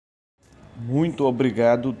Muito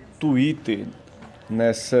obrigado, Twitter.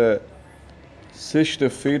 Nessa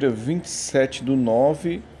sexta-feira,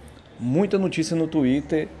 27/9, muita notícia no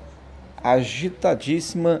Twitter,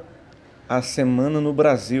 agitadíssima a semana no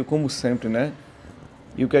Brasil, como sempre, né?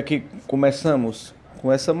 E o que é que começamos?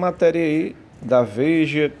 Com essa matéria aí da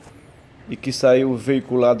Veja e que saiu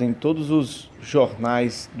veiculada em todos os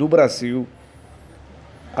jornais do Brasil.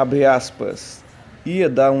 Abre aspas, ia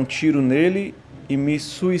dar um tiro nele e me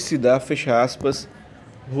suicidar, fecha aspas,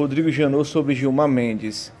 Rodrigo Janot sobre Gilmar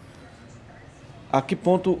Mendes. A que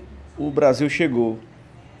ponto o Brasil chegou?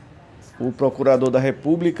 O procurador da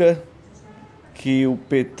República, que o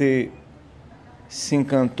PT se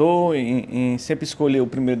encantou em sempre escolher o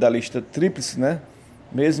primeiro da lista tríplice, né?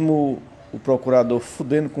 Mesmo o procurador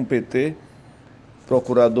fudendo com o PT,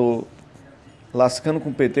 procurador lascando com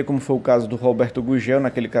o PT, como foi o caso do Roberto Gugel,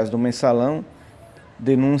 naquele caso do Mensalão,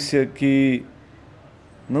 denúncia que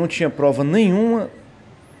não tinha prova nenhuma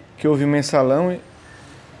que houve mensalão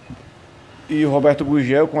e o Roberto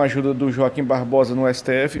Gugel, com a ajuda do Joaquim Barbosa no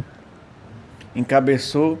STF,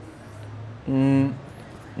 encabeçou um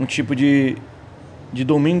tipo de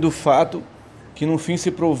domínio do fato que no fim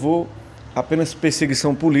se provou apenas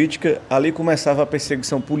perseguição política. Ali começava a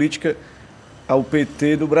perseguição política ao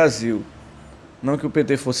PT do Brasil. Não que o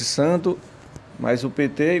PT fosse santo, mas o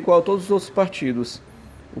PT é igual a todos os outros partidos.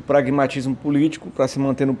 O pragmatismo político para se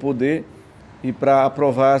manter no poder e para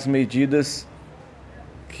aprovar as medidas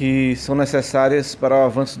que são necessárias para o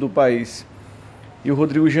avanço do país. E o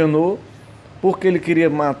Rodrigo Janot, porque ele queria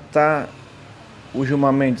matar o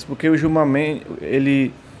Gilmar Mendes? Porque o Gilmar Mendes,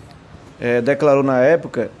 ele declarou na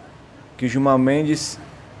época que o Gilmar Mendes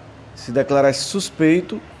se declarasse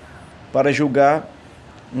suspeito para julgar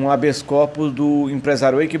um habeas corpus do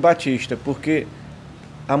empresário Eike Batista, porque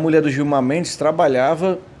a mulher do Gilmar Mendes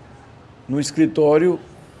trabalhava no escritório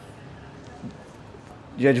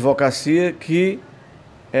de advocacia que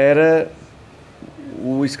era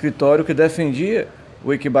o escritório que defendia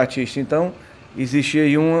o Eike Batista. Então, existia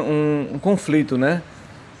aí um conflito, né?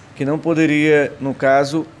 Que não poderia, no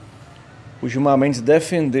caso, o Gilmar Mendes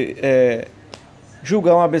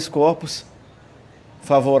julgar um habeas corpus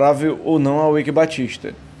favorável ou não ao Eike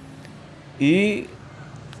Batista. E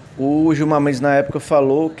o Gilmar Mendes, na época,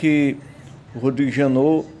 falou que o Rodrigo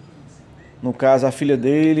Janot, no caso, a filha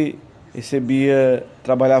dele,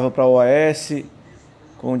 trabalhava para a OAS,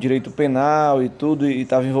 com direito penal e tudo, e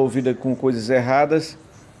estava envolvida com coisas erradas.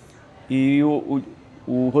 E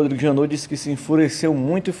o Rodrigo Janot disse que se enfureceu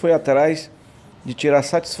muito e foi atrás de tirar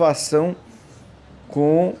satisfação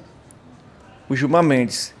com o Gilmar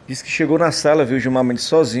Mendes. Disse que chegou na sala, viu o Gilmar Mendes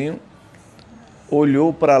sozinho,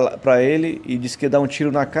 olhou para ele e disse que ia dar um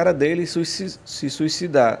tiro na cara dele e se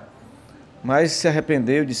suicidar. Mas se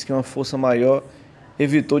arrependeu, disse que uma força maior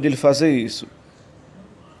evitou de ele fazer isso.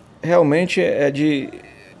 Realmente é de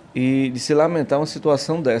se lamentar uma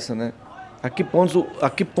situação dessa, né? A que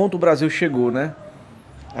ponto o Brasil chegou, né?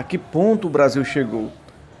 A que ponto o Brasil chegou?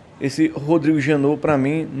 Esse Rodrigo Janot, para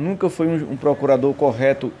mim, nunca foi um procurador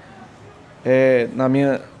correto, na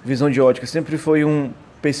minha visão de ótica. Sempre foi um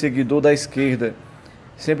perseguidor da esquerda,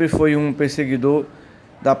 sempre foi um perseguidor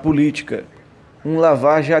da política, um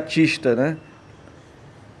lavajatista, né?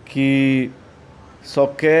 Que só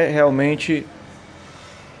quer realmente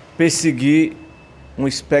perseguir um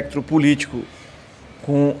espectro político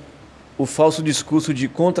com o falso discurso de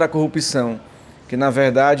contra a corrupção, que na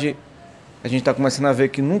verdade a gente está começando a ver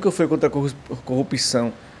que nunca foi contra a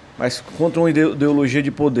corrupção, mas contra uma ideologia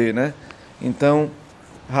de poder, né? Então,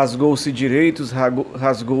 rasgou-se direitos,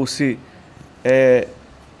 rasgou-se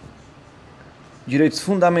direitos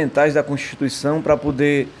fundamentais da Constituição para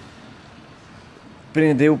poder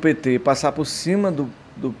prender o PT, passar por cima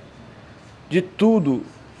de tudo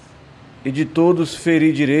e de todos,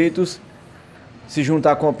 ferir direitos, se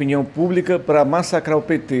juntar com a opinião pública para massacrar o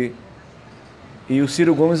PT. E o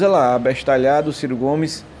Ciro Gomes é lá, abestalhado, o Ciro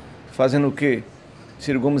Gomes fazendo o quê?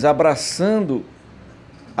 Ciro Gomes abraçando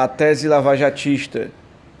a tese lavajatista,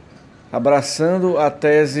 abraçando a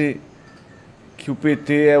tese que o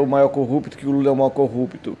PT é o maior corrupto, que o Lula é o maior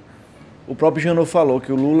corrupto. O próprio Janot falou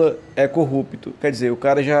que o Lula é corrupto. Quer dizer, o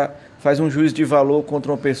cara já faz um juízo de valor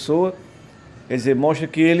contra uma pessoa, quer dizer, mostra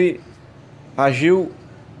que ele agiu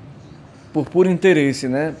por puro interesse,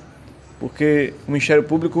 né? Porque o Ministério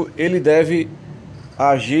Público, ele deve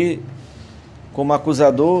agir como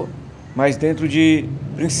acusador, mas dentro de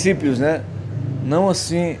princípios, né? Não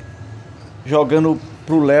assim, jogando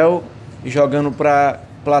pro Léo e jogando pra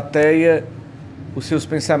plateia os seus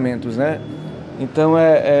pensamentos, né? Então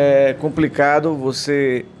é complicado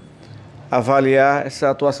você avaliar essa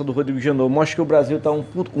atuação do Rodrigo Janot. Mostra que o Brasil está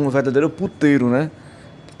um verdadeiro puteiro, né?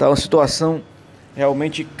 Está uma situação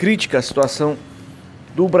realmente crítica, a situação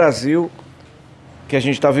do Brasil que a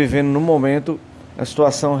gente está vivendo no momento, a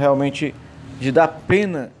situação realmente de dar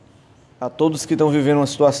pena a todos que estão vivendo uma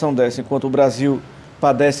situação dessa, enquanto o Brasil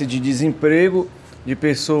padece de desemprego, de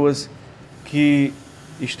pessoas que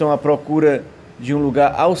estão à procura de um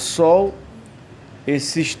lugar ao sol. Esse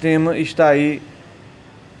sistema está aí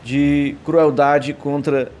de crueldade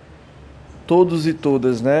contra todos e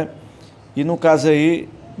todas, né? E no caso aí,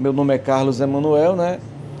 meu nome é Carlos Emanuel, né?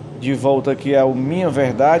 De volta aqui ao Minha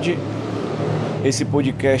Verdade, esse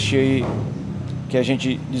podcast aí que a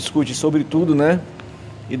gente discute sobre tudo, né?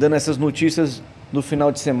 E dando essas notícias do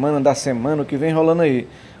final de semana, da semana, o que vem rolando aí.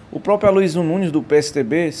 O próprio Aloysio Nunes, do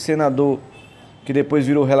PSDB, senador que depois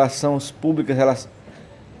virou Relação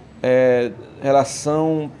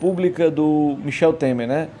Pública do Michel Temer,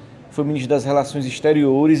 né? Foi ministro das Relações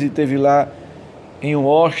Exteriores e teve lá em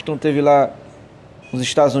Washington, teve lá nos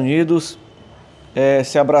Estados Unidos,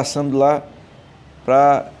 se abraçando lá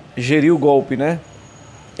para gerir o golpe, né?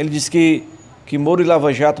 Ele disse que Moro e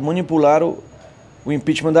Lava Jato manipularam o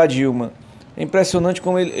impeachment da Dilma. É impressionante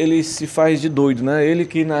como ele se faz de doido, né? Ele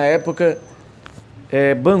que na época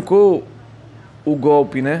bancou o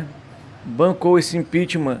golpe, né? Bancou esse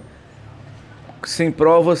impeachment sem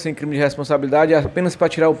provas, sem crime de responsabilidade, apenas para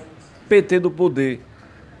tirar o PT do poder.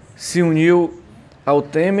 Se uniu ao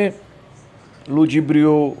Temer,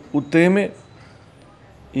 ludibriou o Temer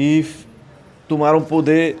e tomaram o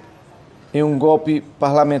poder em um golpe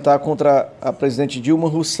parlamentar contra a presidente Dilma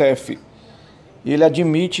Rousseff. E ele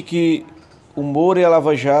admite que o Moro e a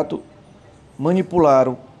Lava Jato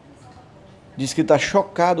manipularam. Diz que está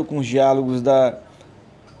chocado com os diálogos da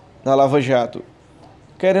Lava Jato.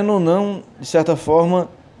 Querendo ou não, de certa forma,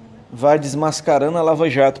 vai desmascarando a Lava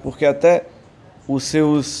Jato, porque até os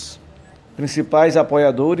seus principais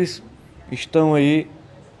apoiadores estão aí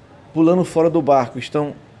pulando fora do barco,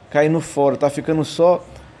 estão caindo fora, está ficando só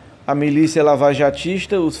a milícia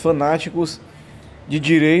lavajatista, os fanáticos de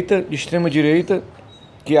direita, de extrema direita,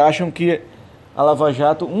 que acham que a Lava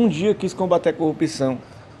Jato um dia quis combater a corrupção,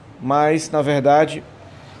 mas na verdade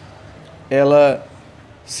ela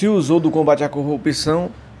se usou do combate à corrupção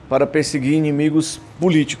para perseguir inimigos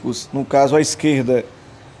políticos, no caso a esquerda.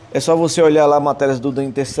 É só você olhar lá matérias do The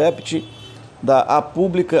Intercept, da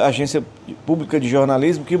Pública, Agência Pública de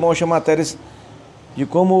Jornalismo, que mostra matérias de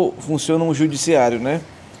como funciona um judiciário, né?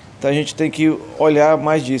 Então a gente tem que olhar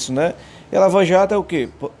mais disso, né? E a Lava Jato é o quê?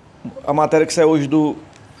 A matéria que saiu hoje do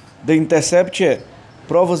The Intercept é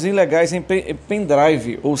provas ilegais em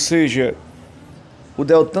pendrive, ou seja, o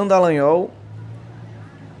Deltan Dallagnol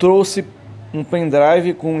trouxe um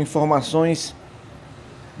pendrive com informações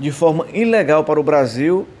de forma ilegal para o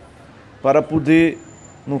Brasil, para poder,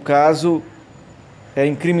 no caso,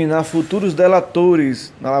 incriminar futuros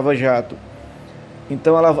delatores na Lava Jato.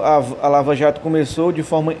 Então a Lava Jato começou de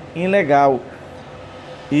forma ilegal.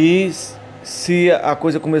 E se a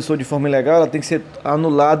coisa começou de forma ilegal, ela tem que ser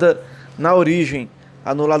anulada na origem,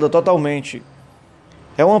 anulada totalmente.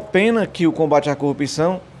 É uma pena que o combate à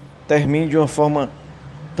corrupção termine de uma forma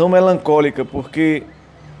tão melancólica, porque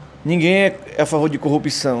ninguém é a favor de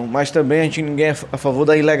corrupção, mas também ninguém é a favor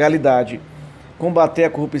da ilegalidade. Combater a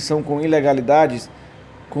corrupção com ilegalidades,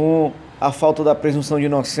 com a falta da presunção de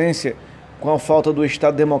inocência, com a falta do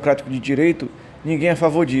Estado Democrático de Direito, ninguém é a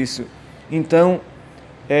favor disso. Então,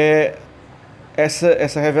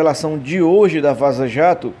 essa revelação de hoje da Vaza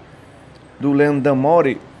Jato, do Leandro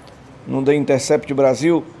Damori, no The Intercept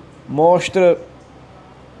Brasil, mostra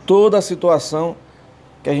toda a situação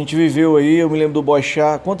que a gente viveu aí. Eu me lembro do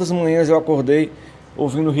Boixá, quantas manhãs eu acordei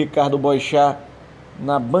ouvindo o Ricardo Boixá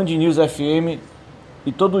na Band News FM,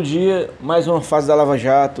 e todo dia mais uma fase da Lava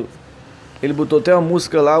Jato. Ele botou até uma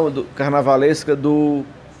música lá, carnavalesca do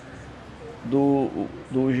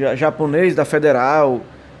japonês da Federal,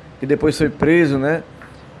 que depois foi preso, né?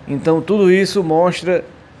 Então tudo isso mostra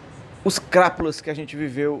os crápulas que a gente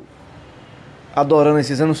viveu adorando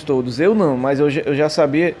esses anos todos. Eu não, mas eu já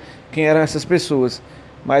sabia quem eram essas pessoas.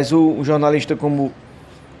 Mas um jornalista como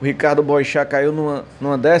o Ricardo Boixá caiu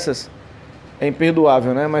numa dessas, é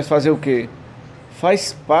imperdoável, né? Mas fazer o quê?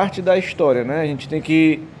 Faz parte da história, né? A gente tem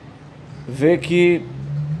que ver que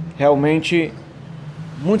realmente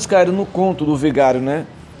muitos caíram no conto do vigário, né?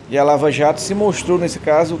 E a Lava Jato se mostrou, nesse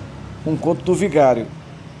caso, um conto do vigário.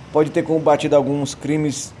 Pode ter combatido alguns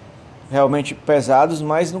crimes realmente pesados,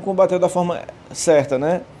 mas não combateu da forma certa,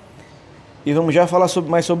 né? E vamos já falar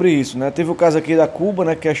mais sobre isso, né? Teve o caso aqui da Cuba,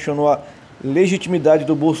 né, que questionou a legitimidade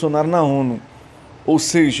do Bolsonaro na ONU. Ou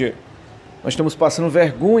seja, Nós estamos passando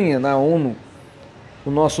vergonha na ONU. O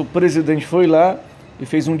nosso presidente foi lá e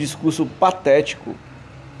fez um discurso patético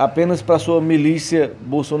apenas para sua milícia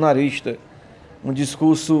bolsonarista. Um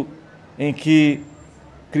discurso em que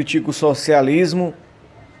critica o socialismo,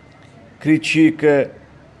 critica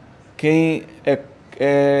quem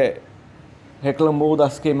reclamou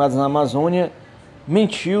das queimadas na Amazônia,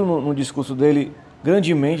 mentiu no discurso dele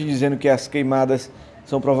grandemente, dizendo que as queimadas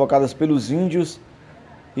são provocadas pelos índios,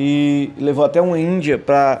 e levou até uma índia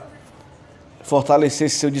para fortalecer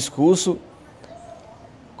esse seu discurso,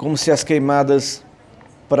 como se as queimadas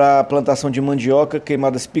para a plantação de mandioca,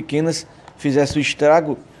 queimadas pequenas, fizessem o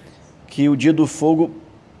estrago que o Dia do Fogo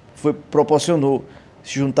proporcionou.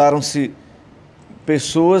 Juntaram-se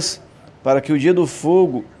pessoas para que o Dia do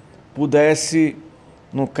Fogo pudesse,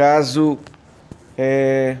 no caso,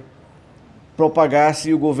 propagasse,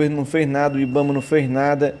 e o governo não fez nada, o IBAMA não fez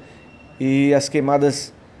nada, e as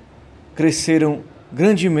queimadas cresceram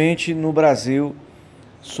grandemente no Brasil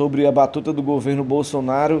sobre a batuta do governo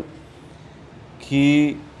Bolsonaro,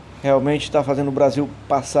 que realmente está fazendo o Brasil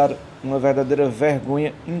passar uma verdadeira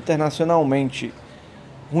vergonha internacionalmente.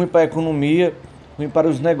 Ruim para a economia, ruim para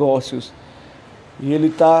os negócios. E ele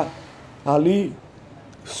está ali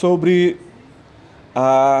sobre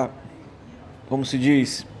como se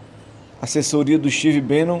diz, assessoria do Steve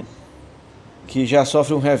Bannon, que já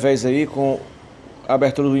sofre um revés aí com a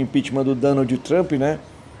abertura do impeachment do Donald Trump, né?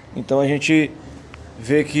 Então a gente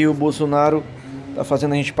vê que o Bolsonaro está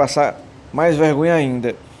fazendo a gente passar mais vergonha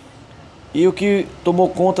ainda. E o que tomou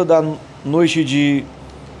conta da noite de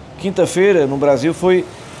quinta-feira no Brasil foi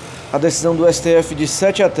a decisão do STF de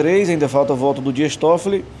 7-3, ainda falta o voto do Dias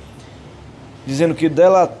Toffoli, dizendo que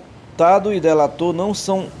delatado e delator não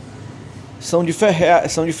são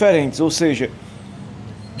diferentes, ou seja,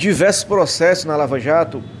 diversos processos na Lava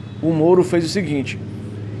Jato, o Moro fez o seguinte: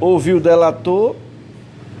 ouviu o delator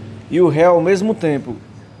e o réu ao mesmo tempo,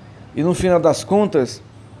 e no final das contas,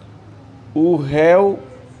 o réu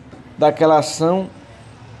daquela ação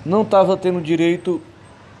não estava tendo direito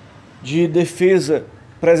de defesa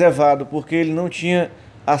preservado, porque ele não tinha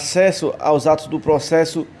acesso aos atos do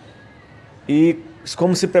processo e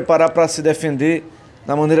como se preparar para se defender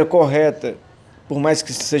da maneira correta. Por mais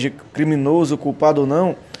que seja criminoso, culpado ou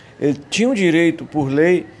não, ele tinha o direito, por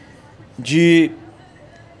lei, de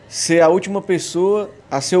ser a última pessoa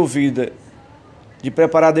a ser ouvida, de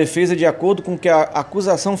preparar a defesa de acordo com o que a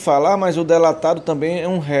acusação falar, mas o delatado também é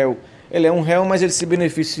um réu. Ele é um réu, mas ele se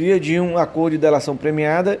beneficia de um acordo de delação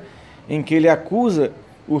premiada, em que ele acusa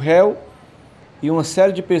o réu e uma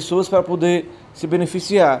série de pessoas para poder se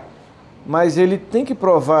beneficiar. Mas ele tem que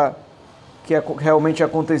provar que realmente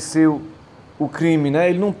aconteceu o crime, né?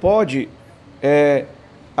 Ele não pode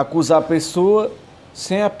acusar a pessoa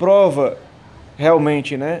sem a prova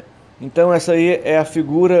realmente, né? Então essa aí é a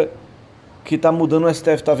figura que está mudando. O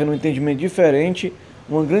STF está vendo um entendimento diferente,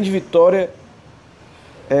 uma grande vitória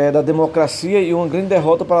da democracia e uma grande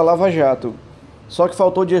derrota para a Lava Jato. Só que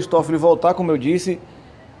faltou o Dias Toffoli voltar, como eu disse.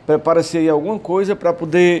 Prepara-se aí alguma coisa para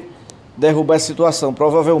poder derrubar essa situação.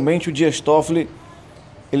 Provavelmente o Dias Toffoli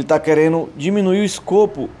ele está querendo diminuir o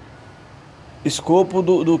escopo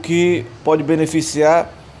do que pode beneficiar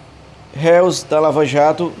réus da Lava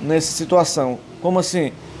Jato nessa situação. Como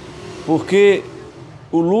assim? Porque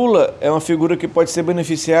o Lula é uma figura que pode ser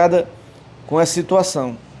beneficiada com essa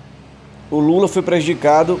situação. O Lula foi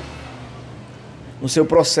prejudicado no seu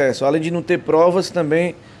processo. Além de não ter provas,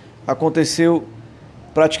 também aconteceu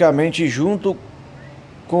praticamente junto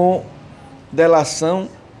com delação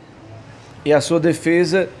e a sua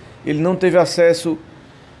defesa. Ele não teve acesso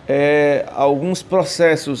a alguns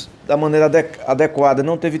processos da maneira adequada,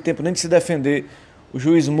 não teve tempo nem de se defender. O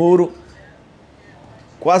juiz Moro,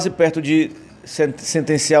 quase perto de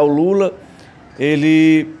sentenciar o Lula,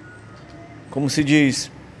 ele, como se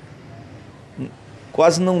diz,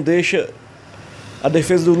 quase não deixa a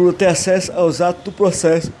defesa do Lula ter acesso aos atos do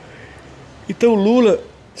processo. Então o Lula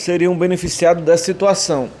seria um beneficiado dessa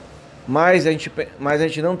situação, mas a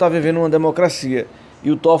gente não está vivendo uma democracia. E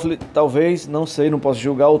o Toffoli, talvez, não sei, não posso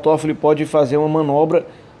julgar, o Toffoli pode fazer uma manobra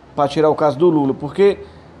para tirar o caso do Lula, porque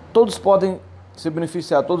todos podem se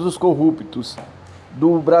beneficiar, todos os corruptos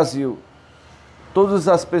do Brasil, todas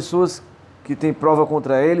as pessoas que têm prova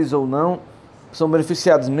contra eles ou não, são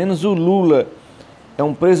beneficiados, menos o Lula. É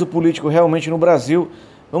um preso político realmente no Brasil.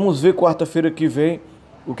 Vamos ver quarta-feira que vem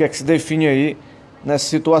o que é que se define aí nessa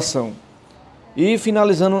situação. E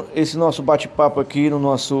finalizando esse nosso bate-papo aqui no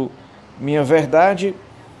nosso Minha Verdade,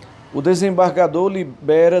 o desembargador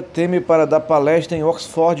libera Temer para dar palestra em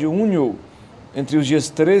Oxford Union entre os dias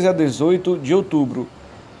 13 a 18 de outubro,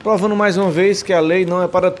 provando mais uma vez que a lei não é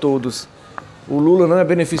para todos. O Lula não é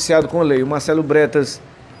beneficiado com a lei. O Marcelo Bretas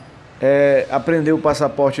apreendeu o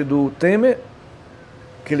passaporte do Temer,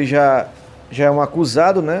 que ele já é um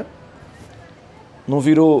acusado, né? Não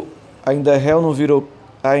virou ainda réu, não virou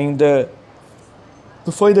ainda...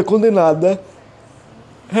 Não foi ainda condenado, né?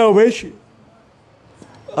 Realmente,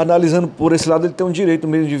 analisando por esse lado, ele tem um direito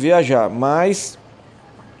mesmo de viajar, mas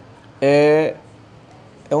é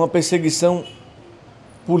uma perseguição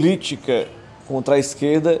política contra a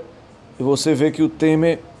esquerda. E você vê que o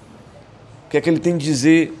Temer, o que é que ele tem de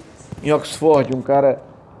dizer em Oxford? Um cara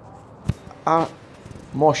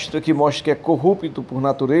mostra que é corrupto por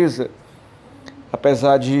natureza,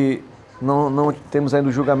 apesar de não temos ainda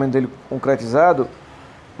o julgamento dele concretizado,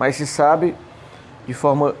 mas se sabe de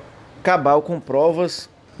forma cabal, com provas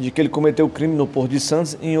de que ele cometeu crime no Porto de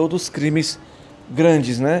Santos e em outros crimes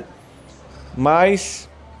grandes, né? Mas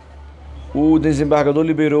o desembargador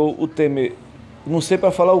liberou o Temer, não sei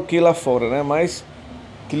para falar o que lá fora, né? Mas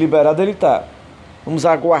que liberado ele tá. Vamos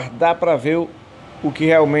aguardar para ver o que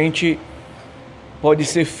realmente pode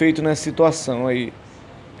ser feito nessa situação aí.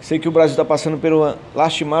 Sei que o Brasil está passando por uma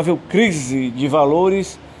lastimável crise de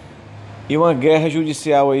valores e uma guerra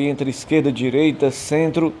judicial aí entre esquerda, direita,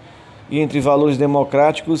 centro, e entre valores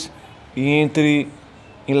democráticos e entre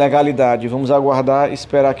ilegalidade. Vamos aguardar e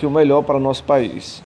esperar aqui o melhor para o nosso país.